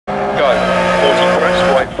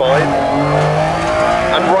5,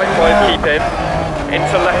 and right 5 keep in,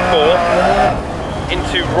 into left 4,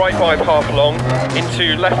 into right 5 half long,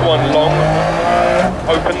 into left 1 long,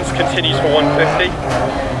 opens, continues for 150,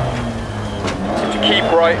 into keep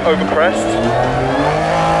right over crest,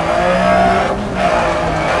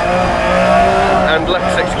 and left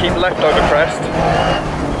 6 keep left over crest,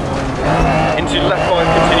 into left 5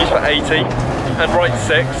 continues for 80, and right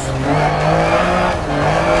 6,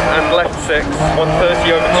 and left 6,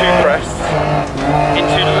 130 over 2 crests,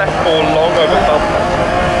 into left 4 long over bump,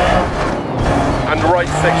 and right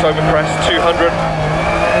 6 over crest, 200,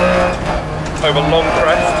 over long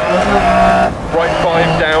crest, right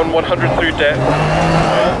 5 down, 100 through dip,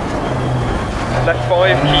 left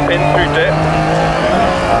 5 keep in through dip,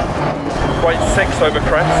 right 6 over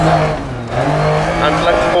crest, and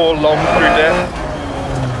left 4 long through dip,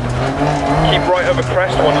 keep right over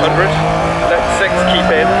crest 100, left 6 keep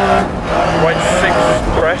in, right 6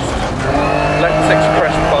 crest, left 6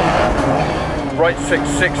 crest bump, right 6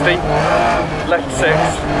 60, left 6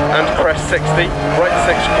 and crest 60, right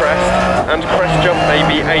 6 crest and crest jump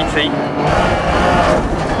maybe 80,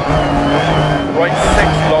 right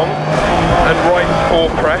 6 long and right 4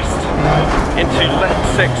 crest, into left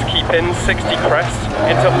 6 keep in 60 crest,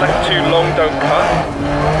 into left 2 long don't cut,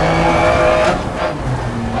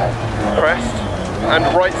 crest, and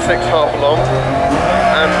right 6 half long,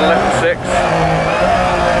 and left 6,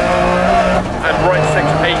 and right 6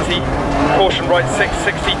 80, caution right 6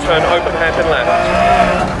 60, turn open hairpin left.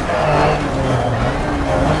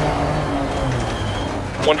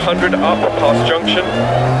 100 up past junction,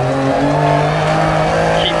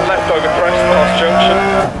 keep left over crest past junction,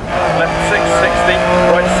 left 6 60,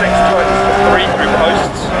 right 6 tightens to 3 through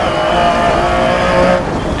posts,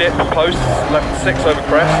 dip posts, left 6 over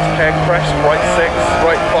crest, hair crest, right 6,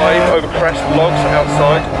 right 5 over crest, logs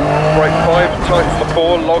outside, right 5 tightens to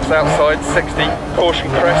 4, logs outside, 60, caution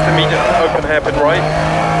crest, immediate open hairpin right,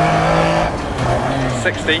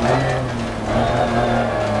 60,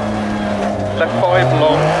 left 5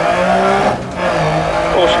 long,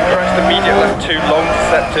 caution crest, immediate left 2 long,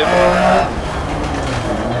 deceptive,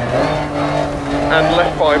 and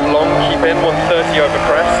left 5 long, keep in 130 over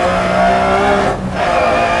crest,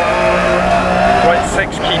 right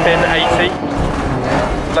 6 keep in 80,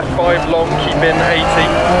 left 5 long keep in 80,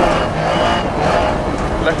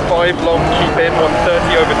 left 5 long keep in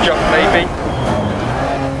 130 over jump maybe,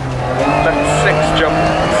 left 6 jump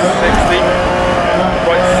 60,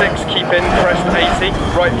 right 6 keep in crest 80,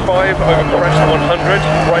 right 5 over crest 100,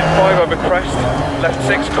 right 5 over crest, left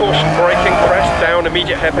 6 caution braking crest down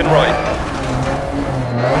immediate hairpin right,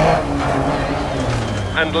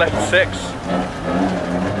 and left 6,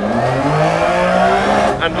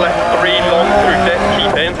 and left 3 long through dip,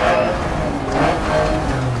 keep in,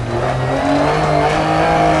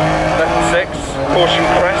 left 6, caution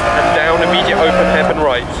crest and down immediate open hairpin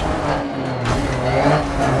right,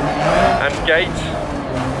 and gate,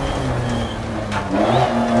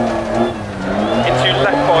 into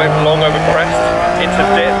left 5 long over crest, into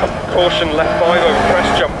dip, caution left 5 over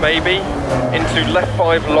crest jump maybe, into left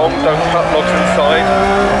 5 long don't cut logs inside,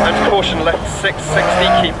 and caution left 6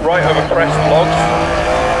 60 keep right over crest logs,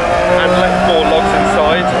 and left 4 logs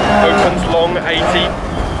inside, opens long 80,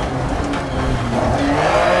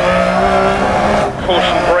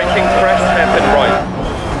 caution braking crest hairpin right,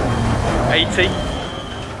 80,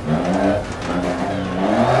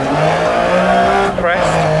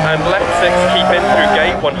 crest and left 6 keep in through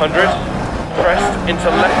gate 100, crest into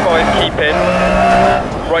left 5 keep in,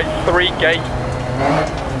 right 3 gate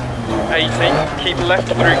 80, keep left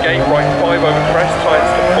through gate, right 5 over crest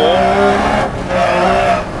tightens to 4,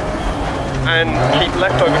 and keep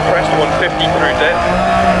left over crest 150 through dip,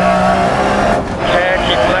 care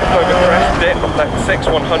keep left over crest dip, left 6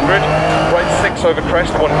 100, right 6 over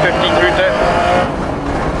crest 150 through dip,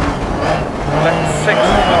 left 6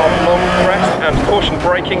 half long crest and caution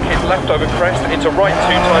braking, hit left over crest into right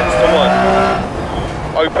 2 tightens to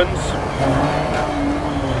 1, opens,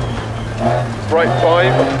 right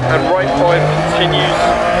 5 and right 5 continues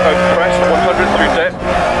over crest 100 through dip,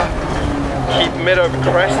 keep mid over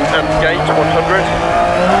crest and gate 100,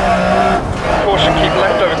 caution keep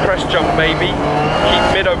left over crest jump maybe, keep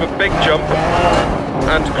mid over big jump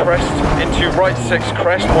and crest into right 6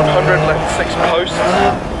 crest 100, left 6 posts,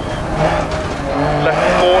 left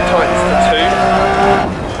 4 tightens to 2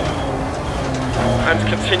 and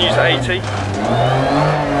continues 80,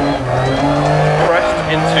 crest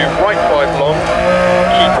into right 5 long,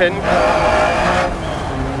 keep in,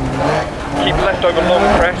 keep left over long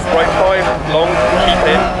crest, right 5 long, keep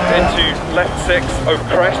in, into left 6 over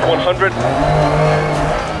crest 100,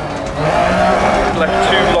 left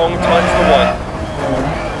 2 long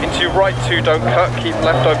 2, don't cut, keep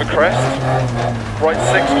left over crest. Right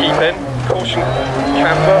 6, keep in, caution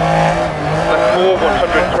camber. Left 4,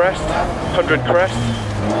 100 crest, 100 crest.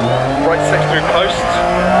 Right 6 through post.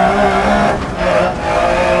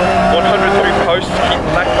 100 through post, keep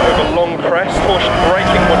left over long crest. Caution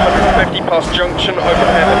braking, 150 past junction, over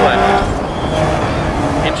hairpin left.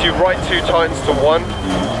 Into right 2 tightens to 1.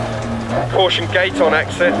 Caution gate on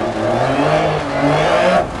exit.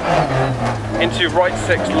 Into right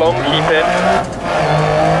 6 long, keep in.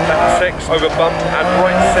 Left 6 over bump and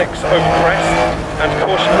right 6 over crest. And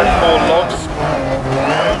caution left 4 logs.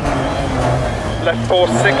 Left 4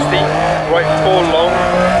 60, right 4 long.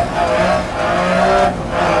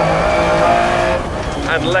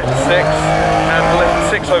 And left 6. And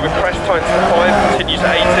left 6 over crest tightens to 5, continues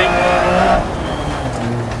 80.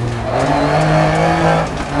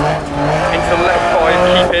 Into left 5,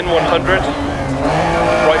 keep in 100,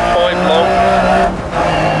 right 5 long,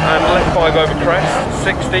 and left 5 over crest,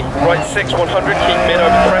 60, right 6 100, keep mid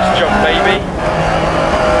over crest, jump maybe,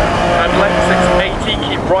 and left 6 80,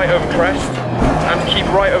 keep right over crest, and keep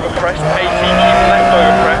right over crest, 80, keep left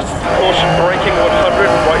over crest, caution braking 100,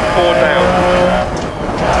 right 4 down,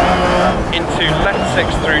 into left 6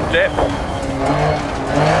 through dip,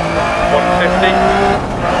 150,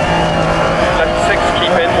 left 6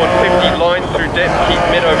 keep in, 150 line through dip, keep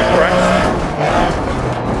mid over crest,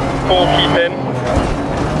 4 keep in,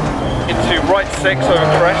 into right 6 over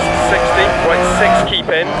crest, 60, right 6 keep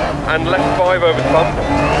in, and left 5 over bump,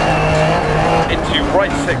 into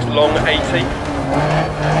right 6 long 80,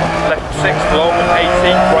 left 6 long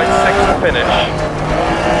 80, right 6 to finish.